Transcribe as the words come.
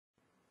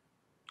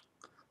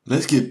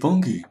Let's get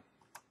funky.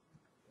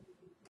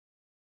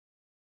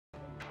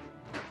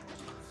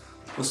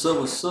 What's up,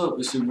 what's up?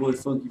 It's your boy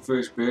Funky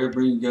Fresh Bear,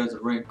 bringing you guys a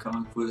ranked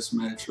conquest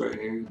match right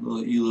here. A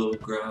little elo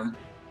grind.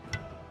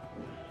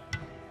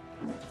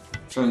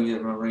 Trying to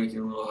get my ranking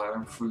a little higher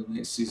before the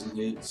next season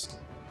hits.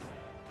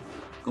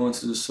 Going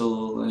to the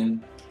solo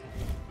lane.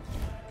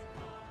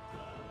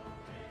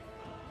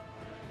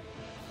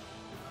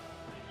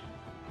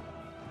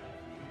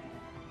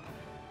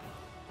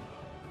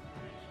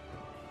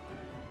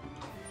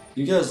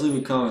 You guys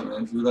leave a comment,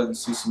 man, if you'd like to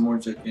see some more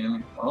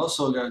gigantic. I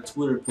also got a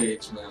Twitter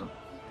page now.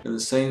 Got the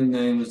same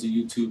name as the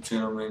YouTube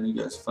channel, man. You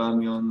guys find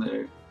me on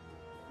there.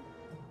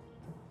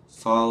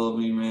 Follow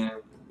me, man.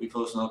 We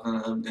posting all kind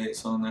of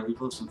updates on there. We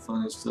posting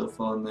funny stuff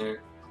on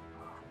there.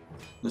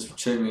 Just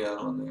check me out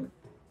on there.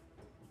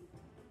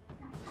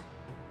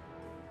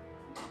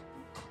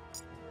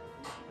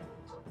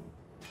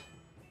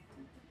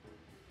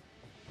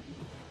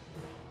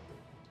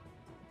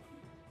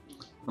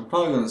 I'm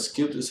probably going to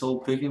skip this whole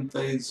picking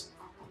phase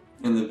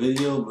in the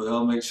video, but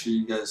I'll make sure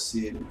you guys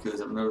see it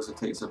because I've noticed it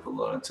takes up a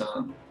lot of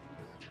time.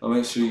 I'll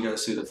make sure you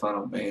guys see the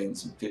final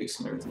bans and picks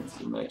and everything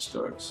before the match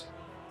starts.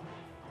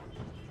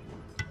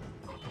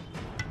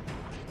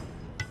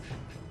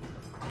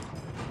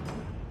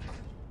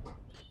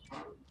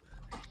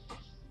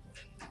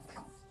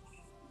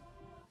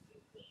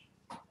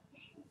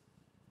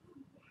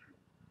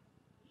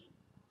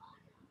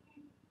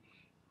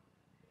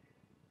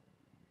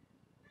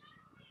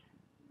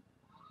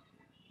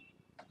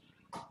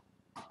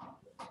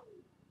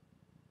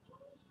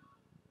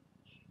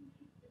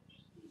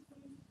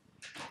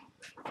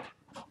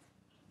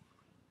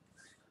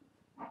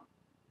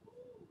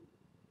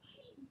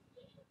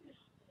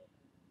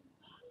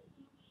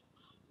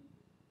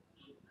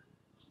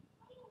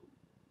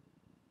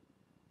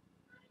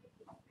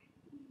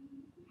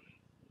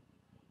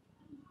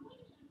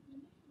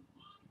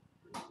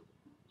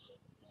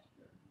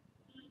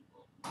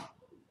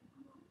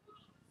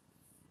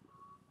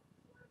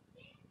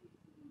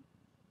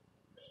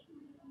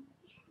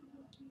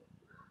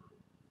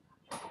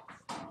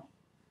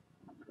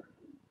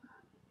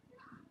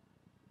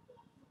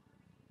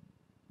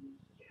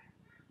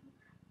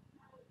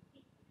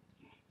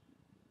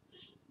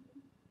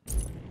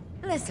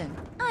 Listen,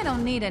 I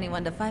don't need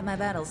anyone to fight my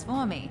battles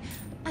for me.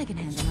 I can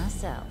handle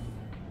myself.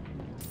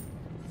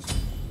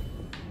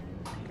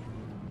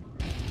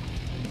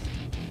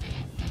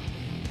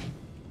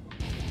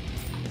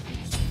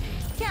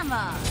 Come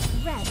on,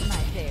 rat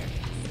my berries.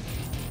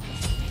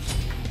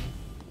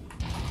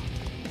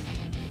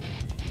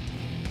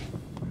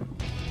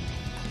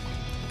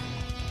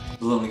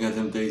 Bellona got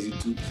them daisy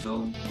dukes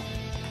on.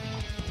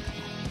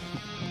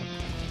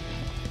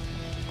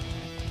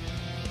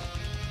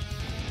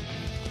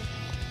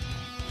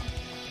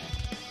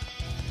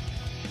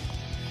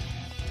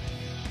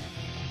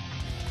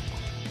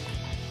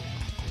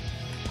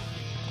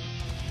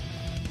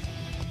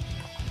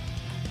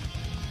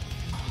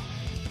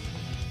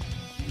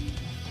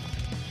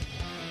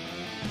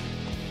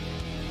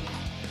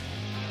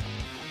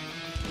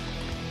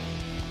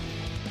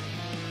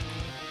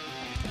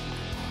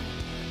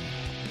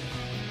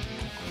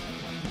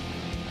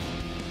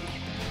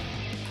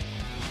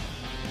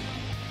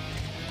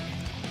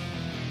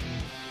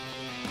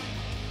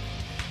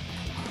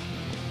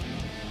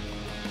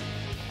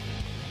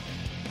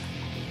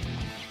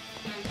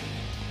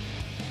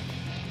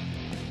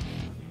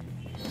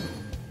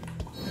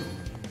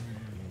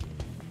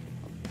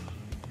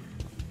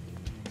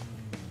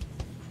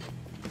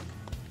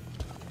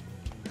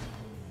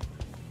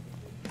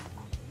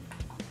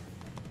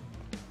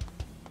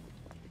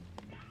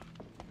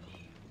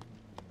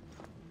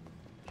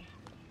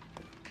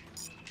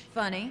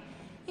 Funny,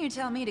 you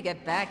tell me to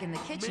get back in the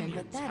kitchen,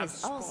 but that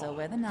is also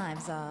where the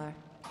knives are.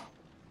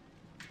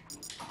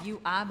 You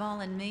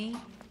eyeballing me?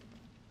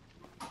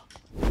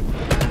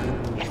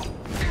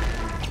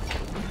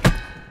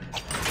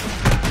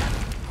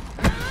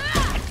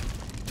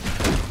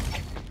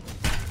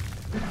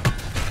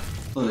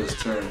 Let's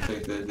try and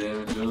take that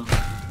damage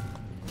off.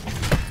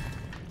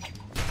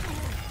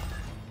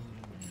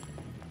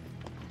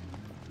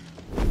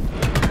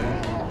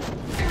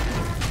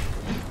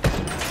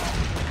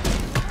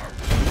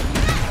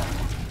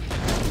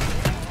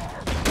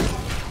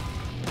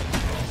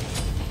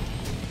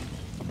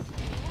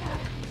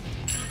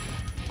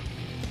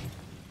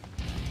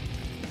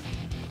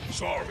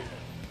 Sorry.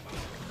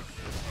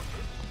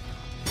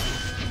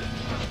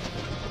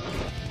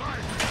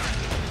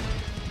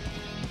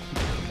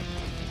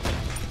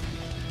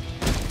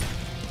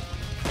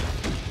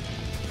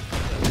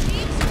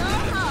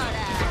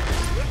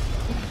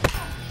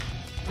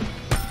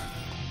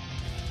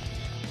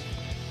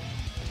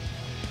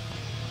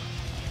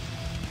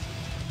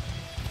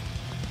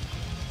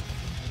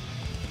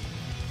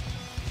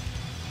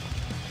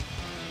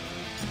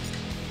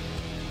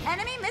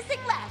 Enemy missing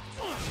left.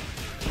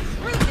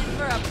 Bruising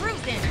for a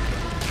bruising.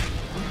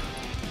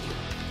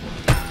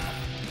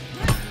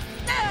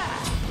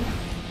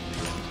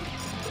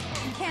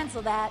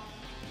 Cancel that.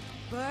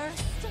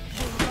 Burst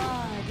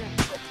blood.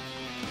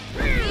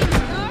 Eat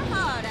your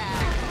heart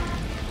out.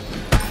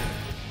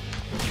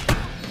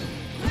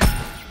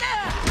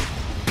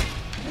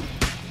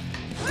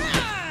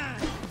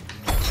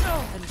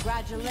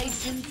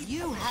 Congratulations,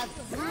 you have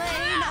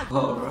slain a...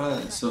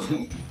 Alright, so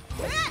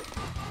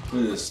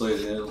we just slayed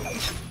him.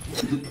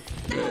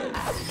 Yeah.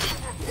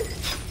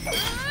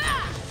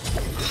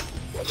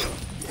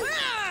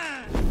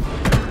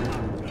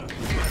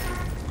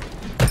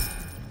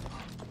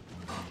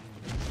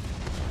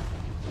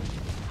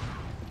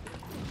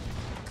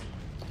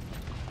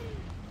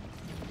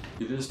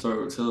 He did start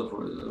with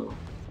teleporter though.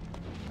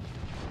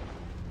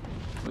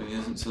 But he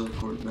hasn't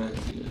teleported back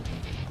yet.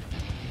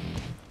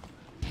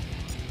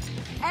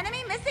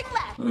 Enemy missing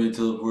left. Maybe he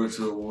teleported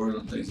to a ward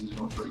and thinks he's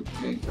going to break the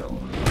gank out.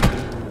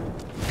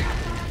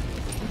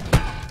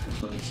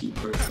 Just want to keep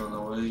pressure on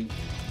the way.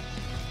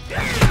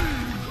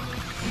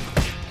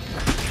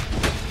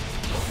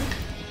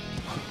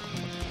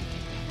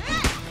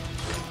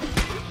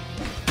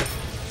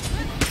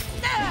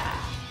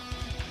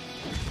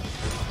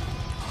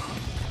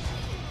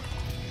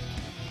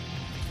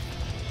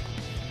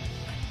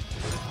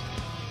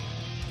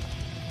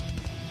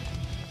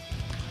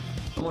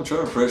 I'm gonna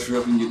try to pressure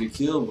up and get a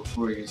kill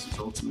before he gets his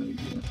ultimate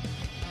again.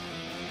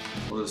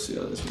 We'll see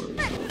how this works. Show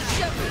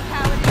me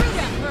how it is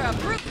done for a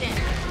Bruton.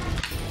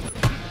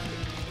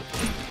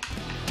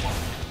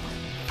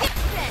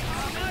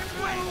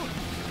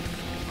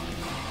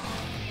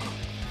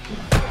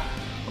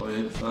 Oh, he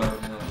hit fire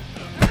now.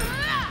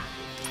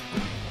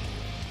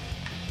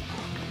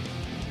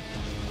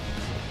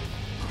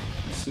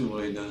 Let's see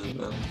what he does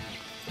about it.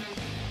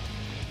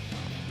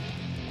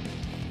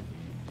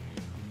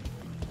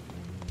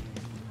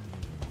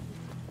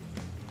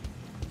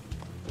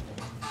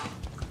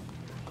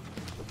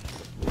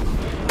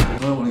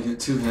 I don't want to get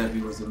too happy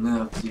with him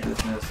now because he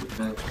doesn't have the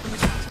advantage.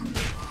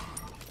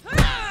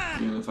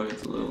 Even if I get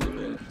the little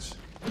advantage.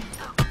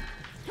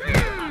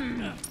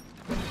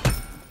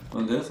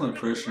 I'm definitely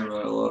pressuring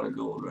out a lot of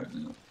gold right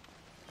now.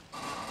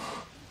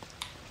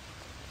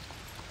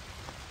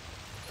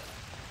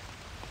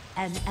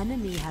 An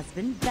enemy has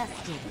been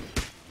bested.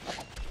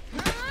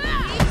 Eat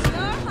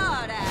your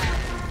heart out.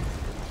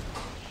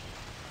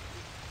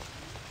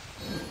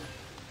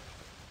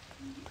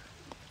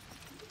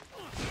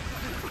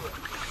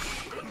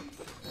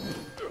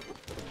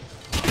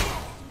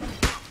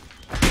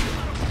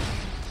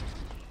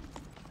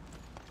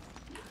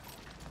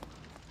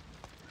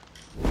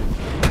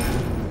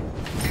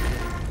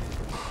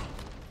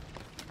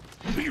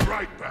 Be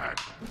right back.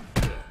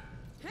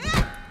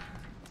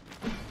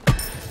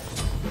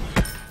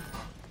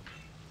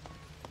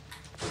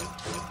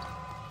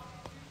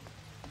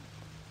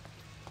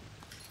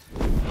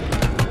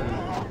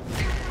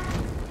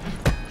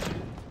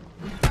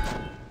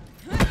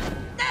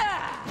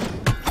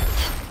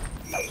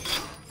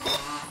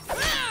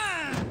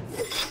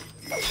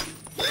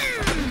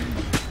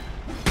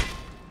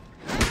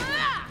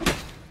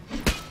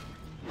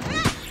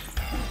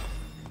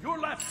 Your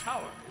left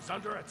tower is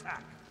under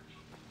attack.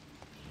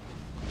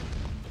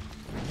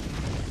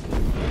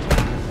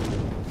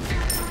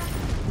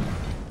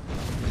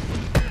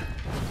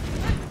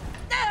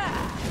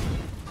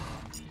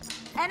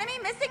 Enemy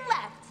missing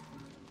left.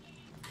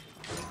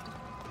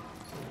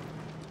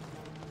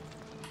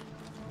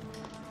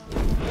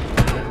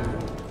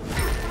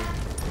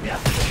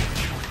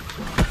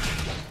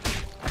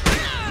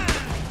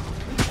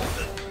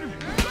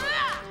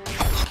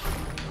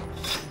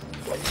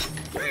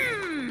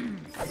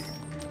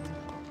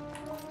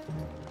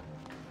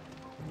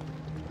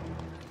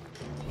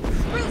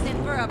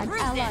 Cruising for a An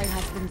bruising. ally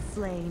has been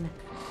slain.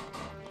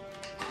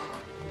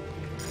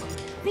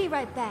 Be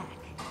right back.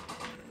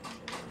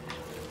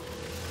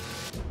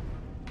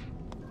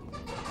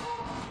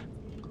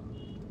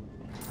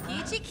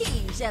 Peachy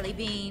keen, jelly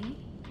bean.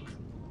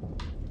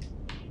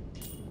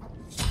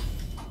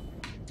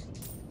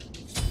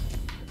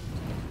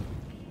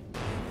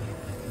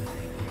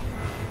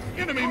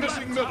 Enemy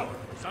missing middle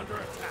is under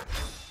attack.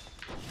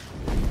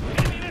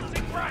 Enemy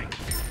missing right.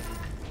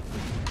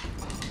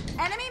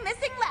 Enemy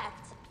missing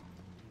left.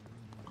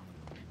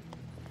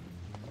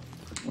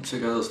 I'll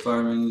check out those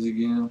fire menus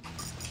again.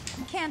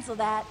 Cancel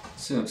that.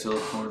 See him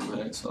teleporting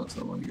back, so I'll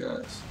tell my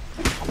guys.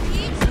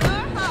 Eat your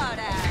heart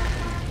out.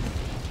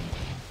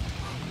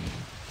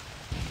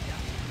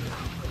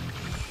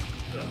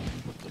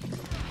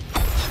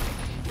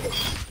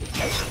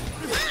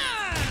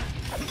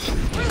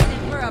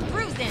 Bruising for a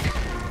bruising.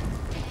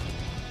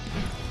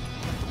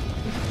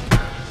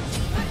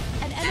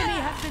 An enemy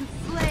has been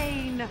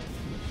slain.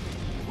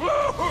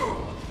 Woohoo!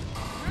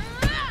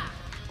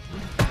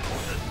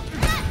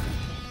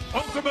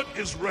 Ultimate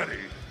is ready.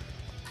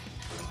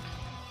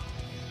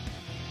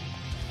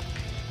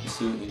 Let's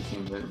see what he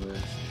came back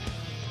with.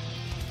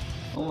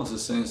 Almost the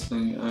same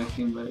thing I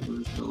came back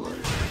with, but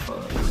like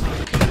fives.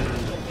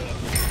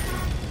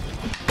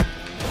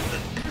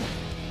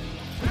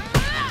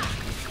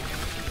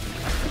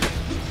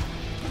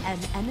 An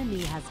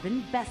enemy has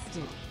been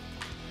bested.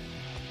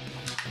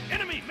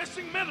 Enemy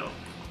missing middle.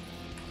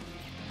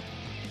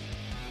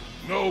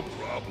 No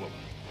problem.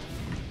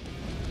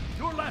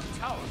 Your left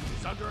tower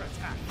is under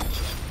attack.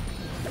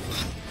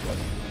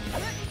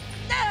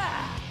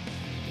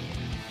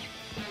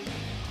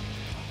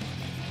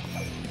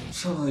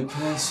 Somebody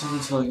pass him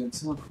until I get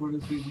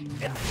teleported again.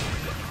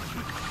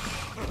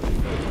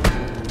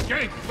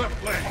 Gank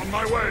left lane on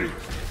my way.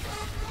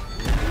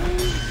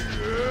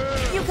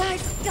 You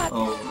guys got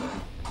Oh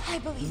man. I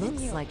believe in you.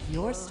 Looks like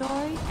your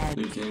story ends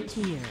Good games.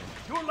 here.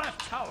 Your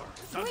left tower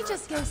is Can we under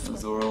just go attack.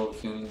 That's the world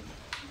king.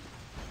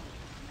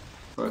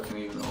 If I can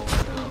even hold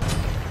it out.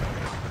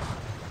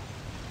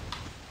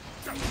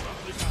 Just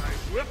roughly guys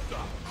whipped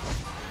up.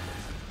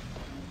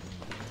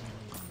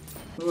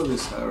 Look at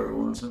this higher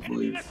ones, I Enemy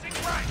believe. missing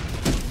right.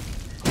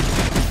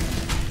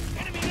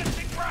 Enemy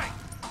missing right.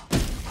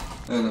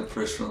 And the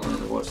pressure line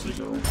to watch the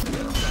jump come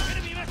down.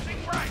 Enemy missing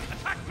right.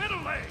 Attack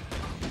middle lane.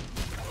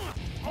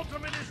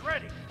 Ultimate is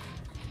ready.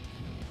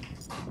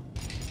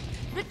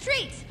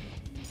 Retreat!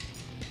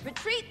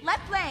 Retreat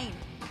left lane!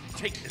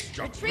 Take this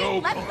jump. Retreat No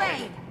left problem.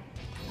 lane!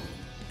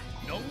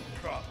 No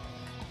problem.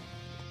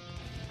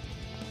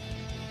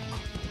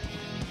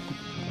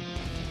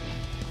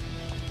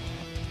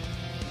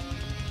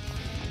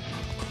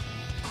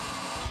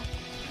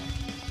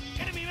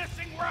 Enemy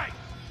missing right.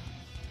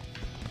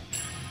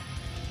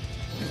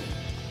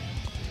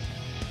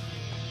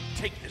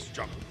 Take this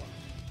jump.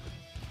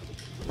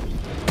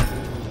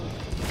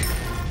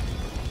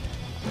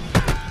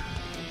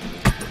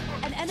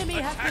 An enemy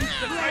has Attack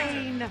the been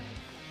Titan. slain.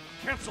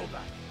 Cancel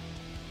that.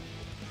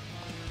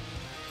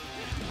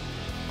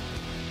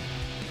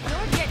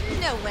 You're getting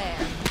nowhere!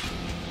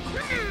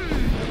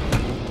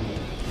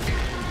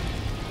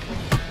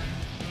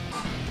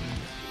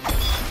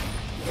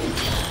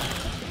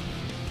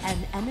 An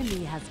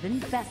enemy has been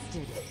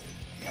bested.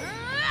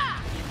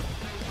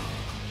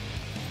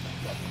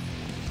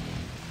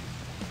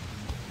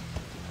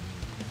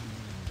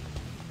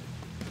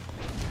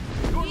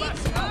 Your Eat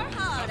left your tower is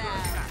heart under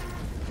out. attack.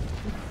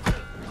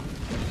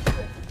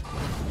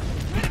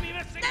 Enemy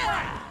missing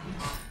right.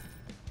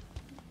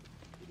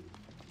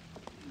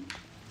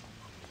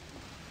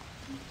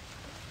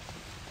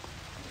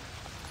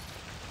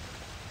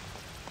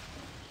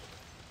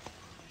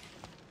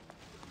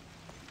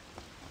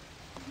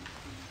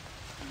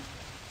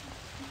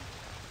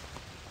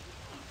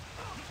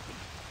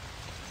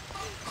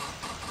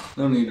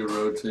 No need to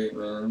rotate,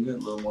 man. We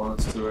got little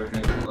monster right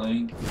here in the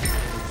lane.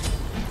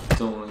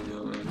 Don't want to give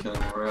him any kind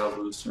of morale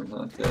boost or anything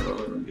like that. I'll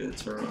let him get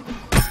a turn.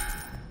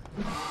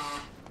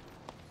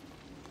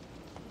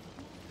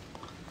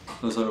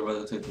 Looks like we're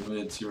about to take the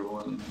mid tier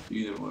 1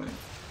 either way.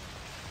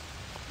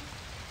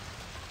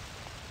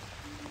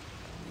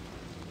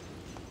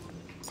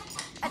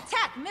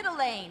 Attack middle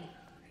lane!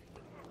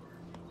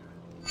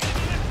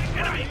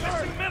 Enemy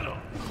missing middle.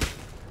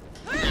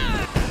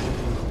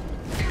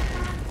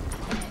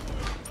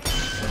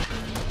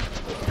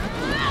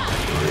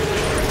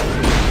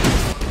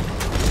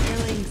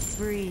 Killing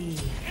spree.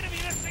 Enemy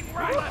missing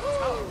right. Left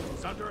tower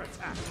is under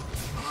attack.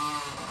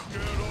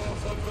 Get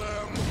off of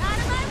them. Out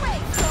of my way,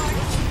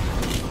 Jordan!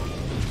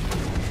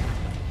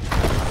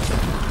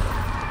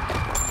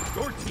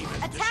 Your team has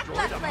Attack destroyed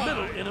left a lane.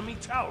 middle enemy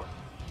tower.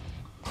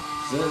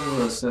 Is that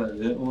what I said I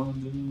didn't want to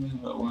do?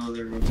 About one of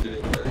their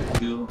rotating got a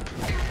kill.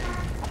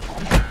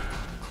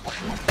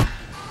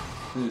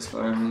 These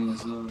firemen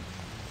is a little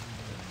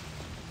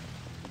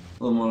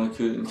more I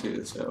couldn't take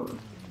the tower.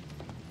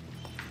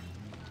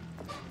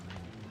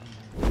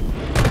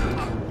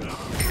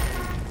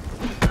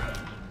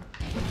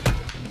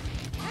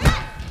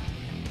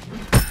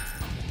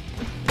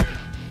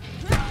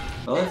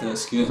 I like that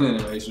skin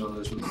animation on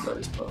this with the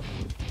dice pop.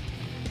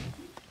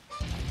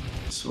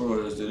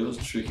 Sword dude, it was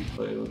a tricky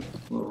play with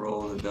a little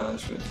roll of the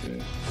dice right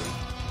there.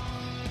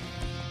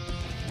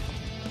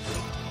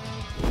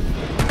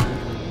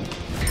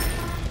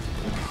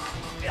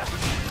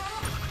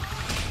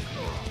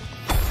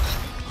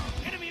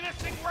 Enemy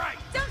missing right.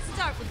 Don't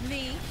start with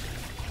me!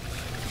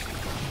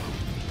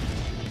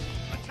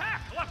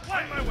 Attack left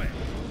lane. My way.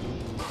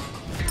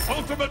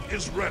 Ultimate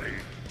is ready.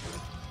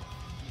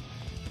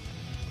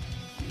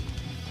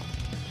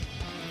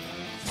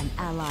 An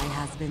ally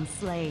has been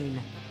slain.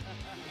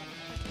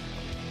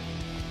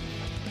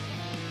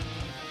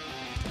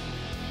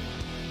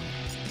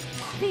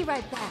 Be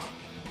right back.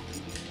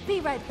 Be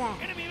right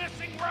back. Enemy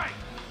missing right.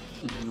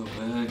 Go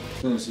back,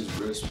 finish his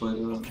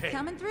breastplate up. Okay.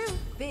 Coming through.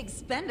 Big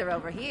spender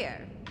over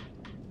here.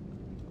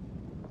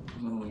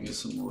 I want to get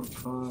some more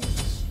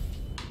pods.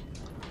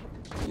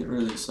 Get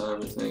rid of these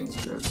cyber things,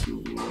 grab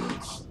 2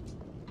 rewards.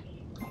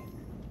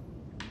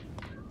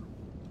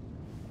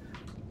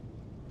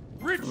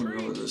 I'm gonna go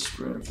Retreat. with the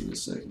sprint for the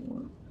second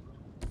one.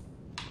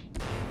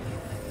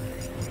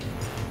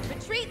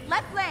 Retreat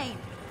left lane!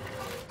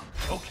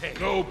 Okay.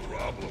 No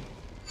problem.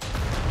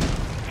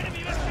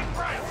 Enemy missing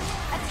right.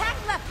 Attack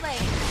left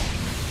lane!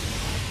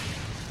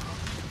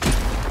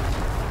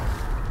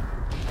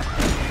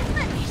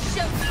 Let me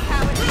show you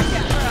how it's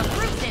done for a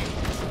Bruton!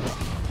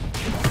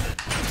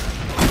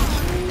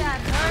 That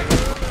hurt!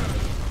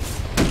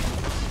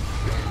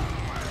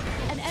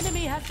 An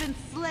enemy has been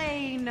slain.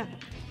 slain.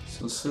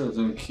 So instead of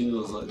them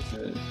kills like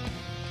that.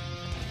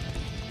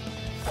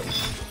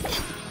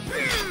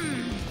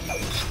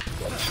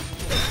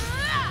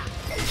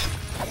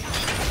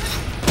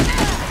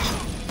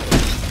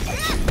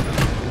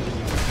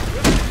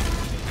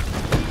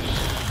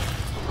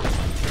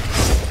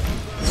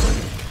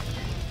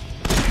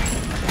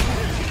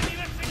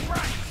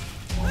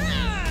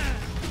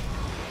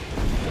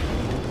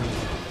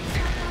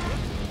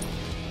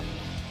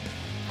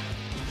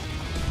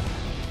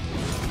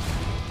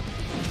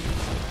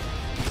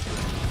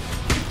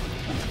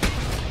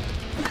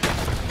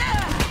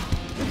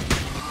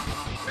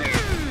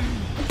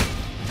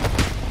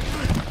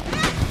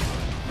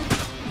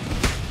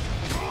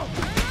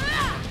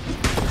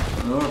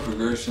 I know our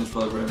progression's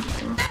probably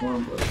right in the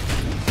form, but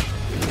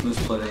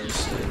this play ain't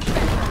safe.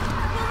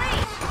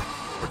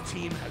 Your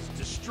team has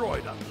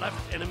destroyed a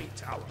left enemy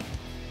tower.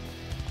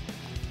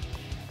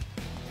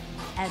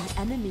 An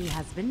enemy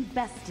has been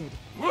bested.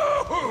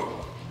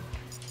 Woohoo!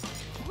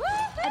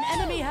 An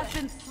enemy has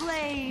been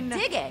slain.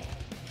 Dig it.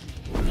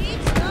 Eat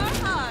your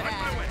heart On my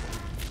out. way.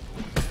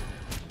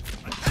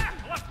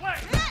 Attack left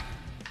leg.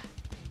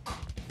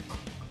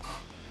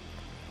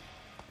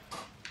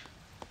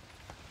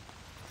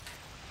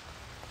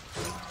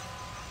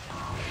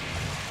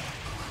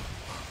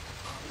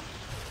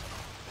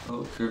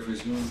 Oh,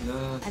 Kerfy's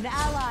gonna die. An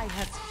ally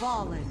has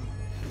fallen.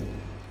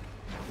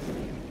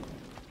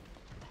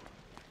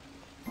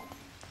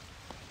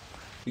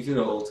 He could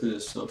have ulted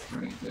himself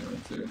right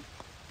there.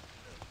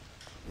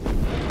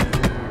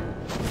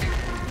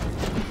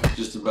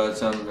 Just a bad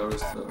time to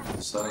notice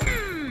the side.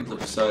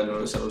 The side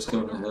notice I was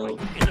coming to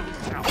help. Enemy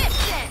tower.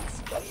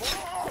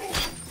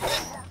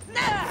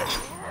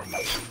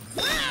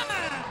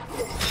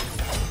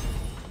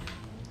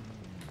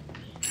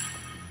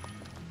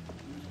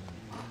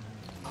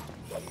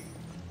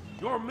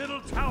 Your middle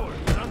tower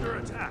is under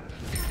attack.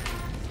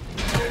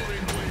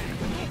 Rolling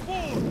wave. Move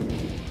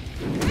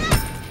forward.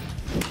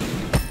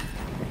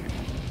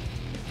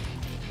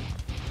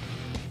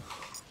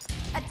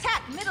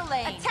 Attack middle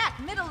lane. Attack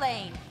middle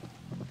lane.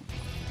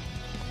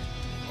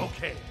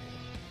 Okay.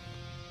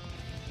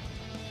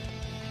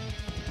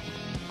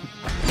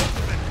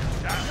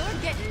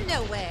 You're getting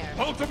nowhere.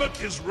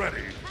 Ultimate is ready.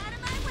 Out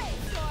of my way,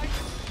 Sword.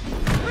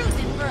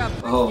 Cruising for a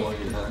Oh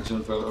my god, I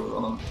jumped right over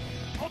on.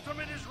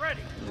 Ultimate is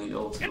ready. And he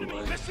ulted Enemy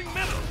away. missing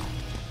middle.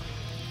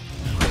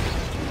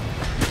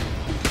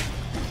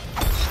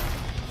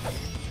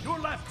 Your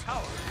left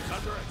tower is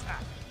under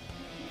attack.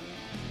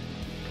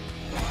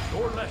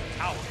 Your left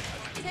tower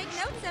has been Take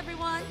notes,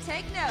 everyone.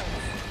 Take notes.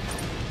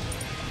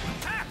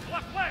 attack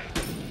left leg.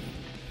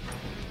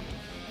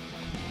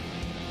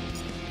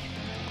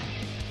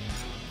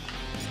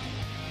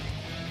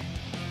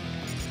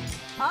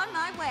 On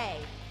my way.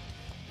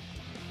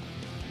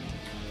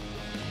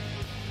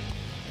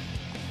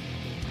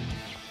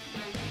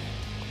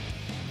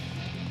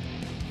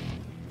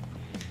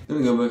 I'm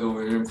gonna go back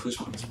over here and push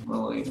my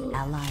lane up.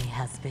 Ally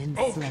has been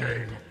Okay.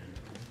 slain.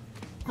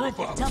 Group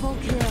up. Double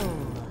kill.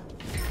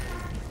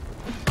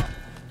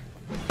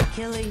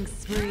 Killing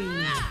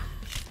spree.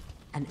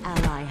 An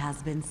ally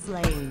has been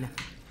slain.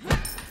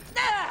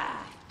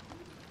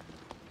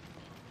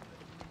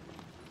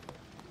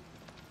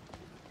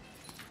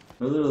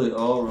 They're literally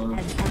all running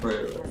An for prayer.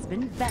 enemy has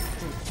been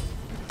bested.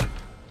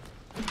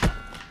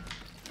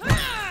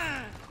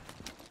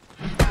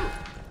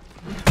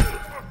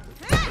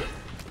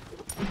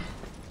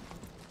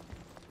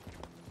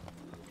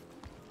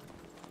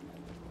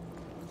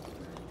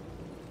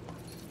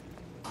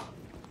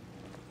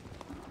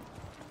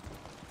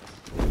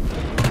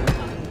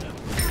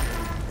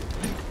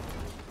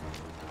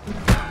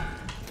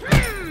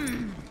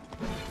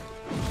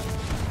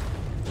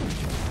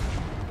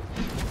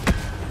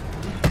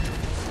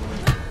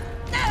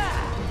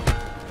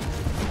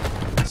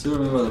 See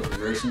what I mean by the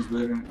progression's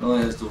better? It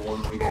only has the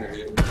one weaker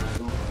hit in the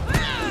middle.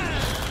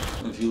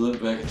 And if you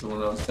look back at the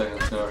one I was attacking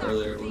the tower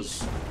earlier, it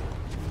was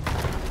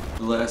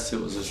the last hit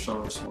was the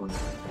strongest one.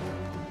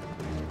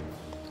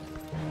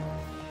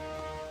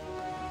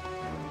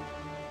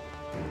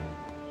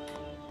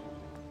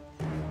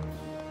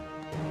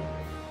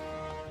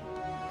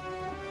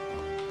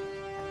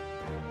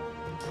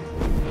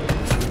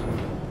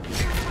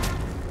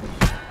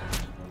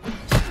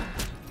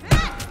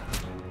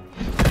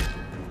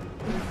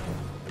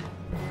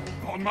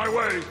 On my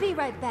way. Be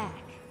right back.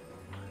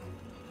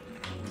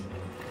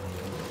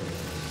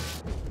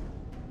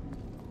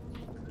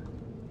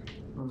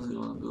 I really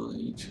want to build an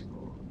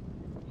Ichigo.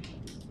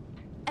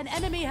 An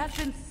enemy has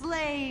been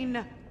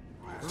slain.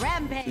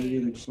 Rampage.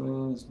 Figure the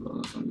clans, but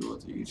I'm just gonna go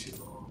with the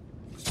Ichigo.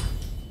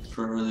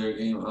 For earlier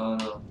game, I don't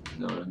know.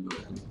 Now I'm gonna go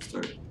ahead and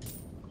start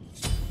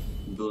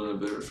building a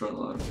better front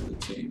line for the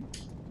team.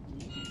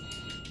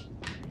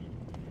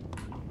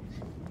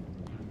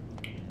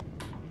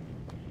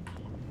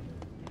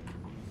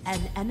 An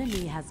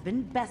enemy has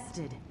been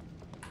bested.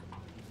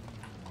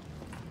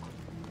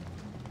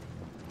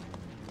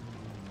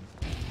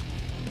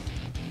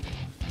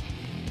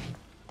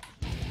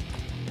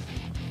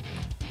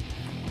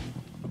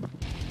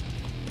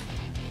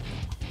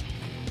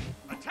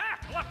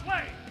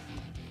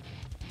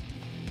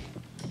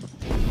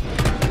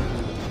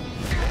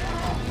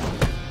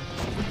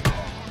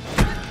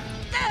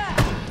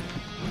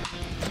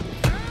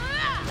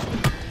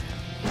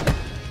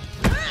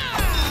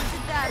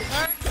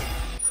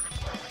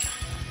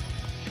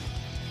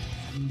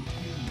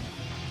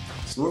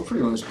 So we're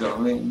pretty much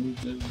dominating these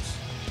dudes.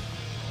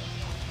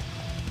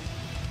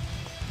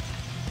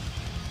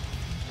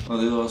 Oh,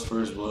 they lost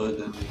first blood,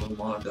 then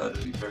Bellona died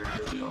to be very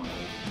early on.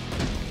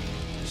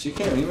 She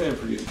can't even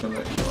for you to come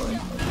back and play.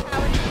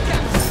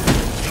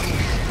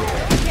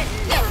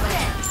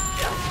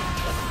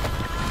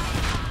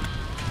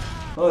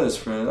 Oh, this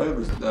friend. I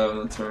was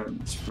diving and turn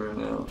and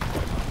sprint out.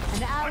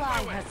 An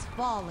ally has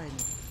fallen.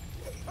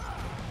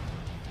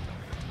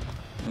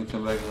 And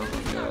come back and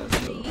help my guys.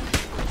 So.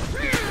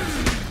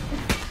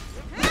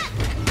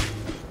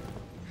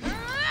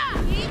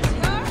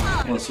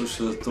 I'll switch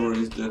to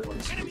authorities,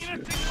 definitely switch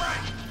here.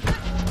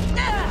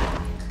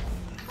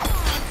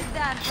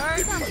 That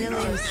hurt. I'm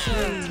feeling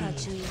so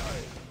touchy.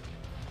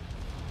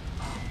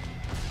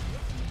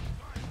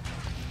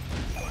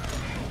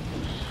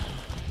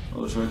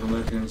 I'll try to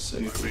come back here and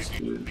save this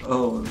dude.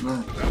 Oh,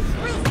 nice.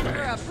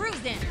 For a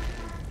bruising.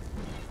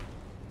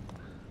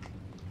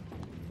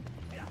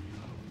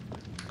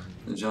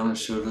 And John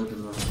showed up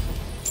in the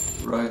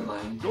right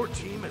lane. Your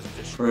team has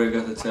destroyed. Probably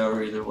got the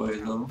tower either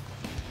way though.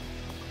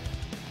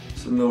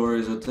 So no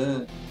worries with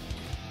that.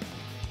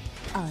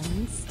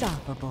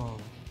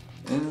 Unstoppable.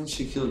 And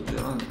she killed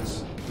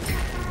Giannis.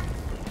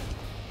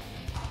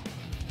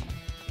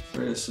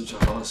 Freya is such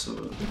a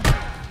awesome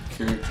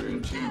character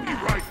in general. Be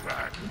right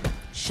back.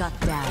 Shut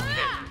down.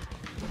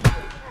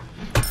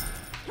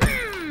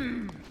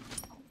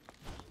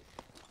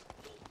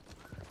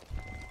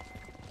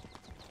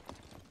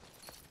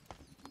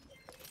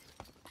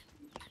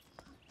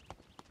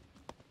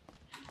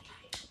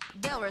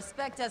 They'll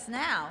respect us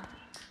now.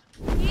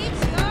 Eat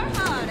your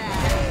heart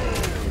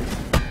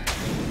out.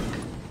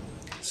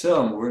 See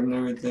how I'm wording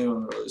everything,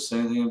 I'm not really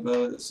saying anything about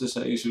it. It's just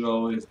how you should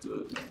always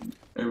do it.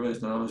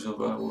 Everybody's not always gonna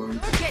buy words.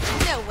 We're getting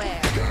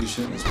nowhere. You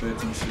shouldn't expect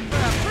them to. For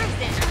a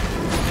bruising.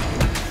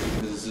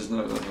 Because it's just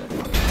not gonna happen.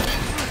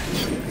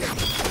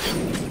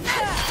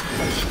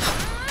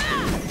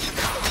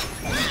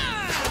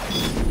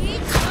 Eat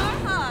your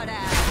heart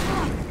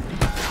out.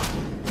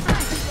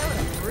 Trying to show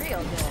them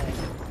real good.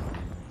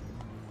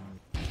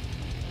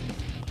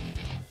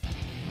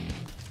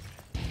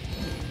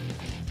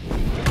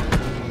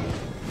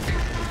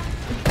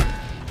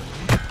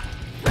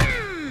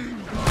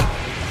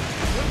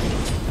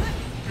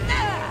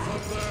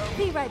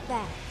 Be right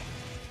back.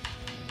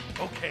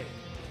 Okay.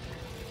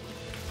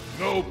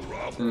 No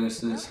problem. Finish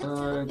this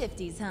hard.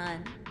 50s,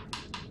 hun.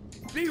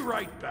 Be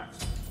right back.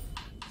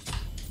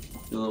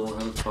 Get a little more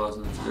health pause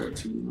and figure out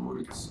 2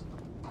 rewards.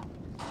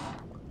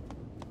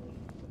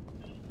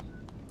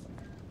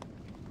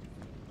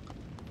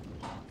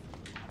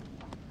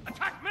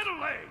 Attack middle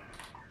lane.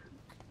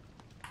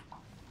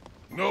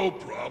 No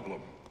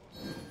problem.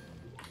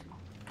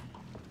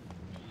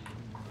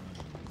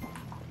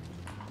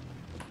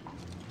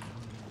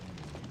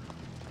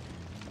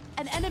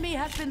 An enemy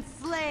has been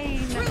slain.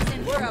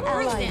 Bruising for a An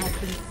ally bruising. has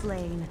been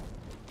slain.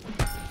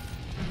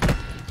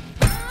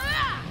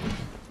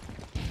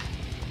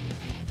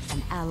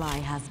 An ally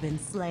has been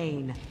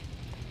slain.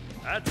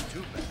 That's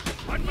too bad.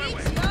 On my Eat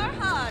way. your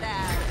heart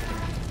out.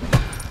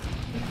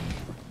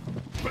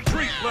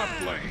 Retreat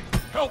left lane.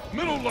 Help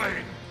middle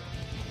lane.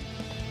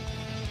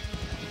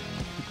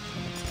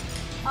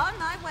 On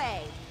my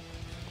way.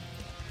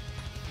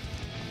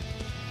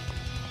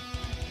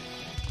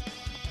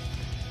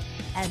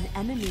 An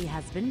enemy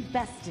has been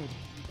bested.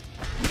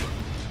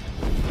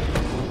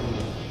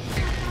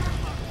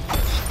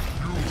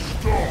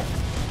 Stop.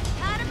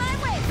 Out of my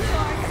way,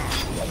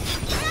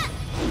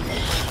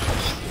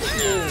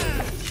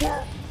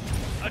 Sword.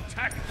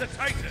 Attack the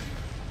Titan.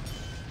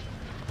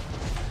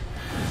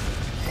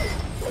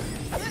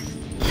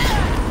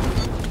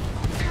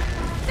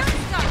 Don't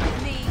start with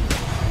me.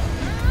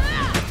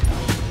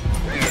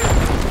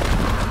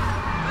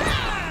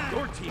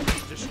 Your team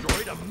has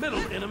destroyed a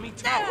middle enemy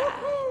tower.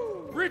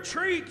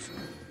 Retreat.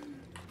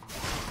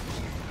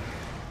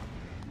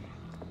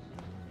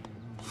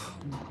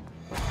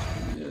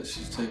 Yeah,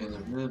 she's taking the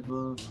red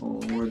buff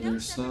on where their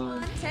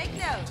side. Take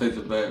note. Take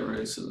the back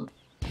race, so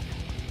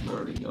they're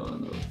already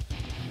gone though.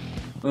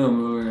 I'm gonna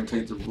move over here and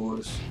take the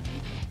boys.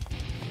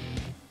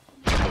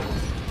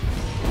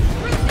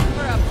 Bruising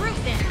for a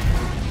bruising.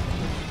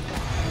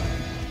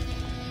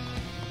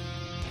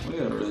 We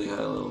got a really high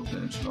level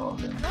bench and all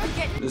that. You're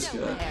getting This guy.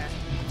 nowhere.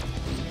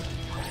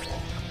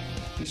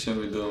 He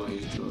shouldn't be doing what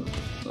he's doing.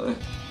 Like,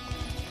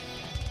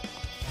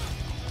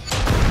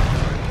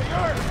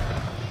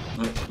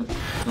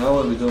 now I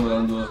wouldn't be doing what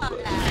I'm doing, but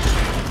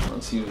my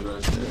team's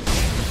right there.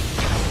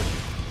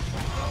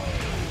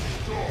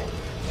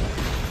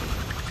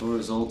 Thor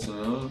is ulting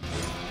up.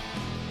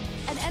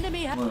 An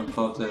enemy has I'm gonna been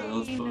pop that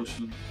health slain.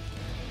 potion.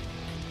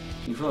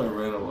 He probably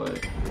ran away.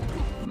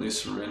 And they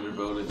surrender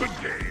voted. Good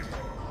game.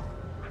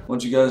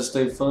 Want you guys to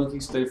stay funky,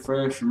 stay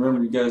fresh.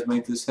 Remember, you guys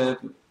make this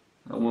happen.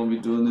 I won't be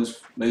doing this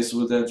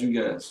basically without you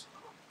guys.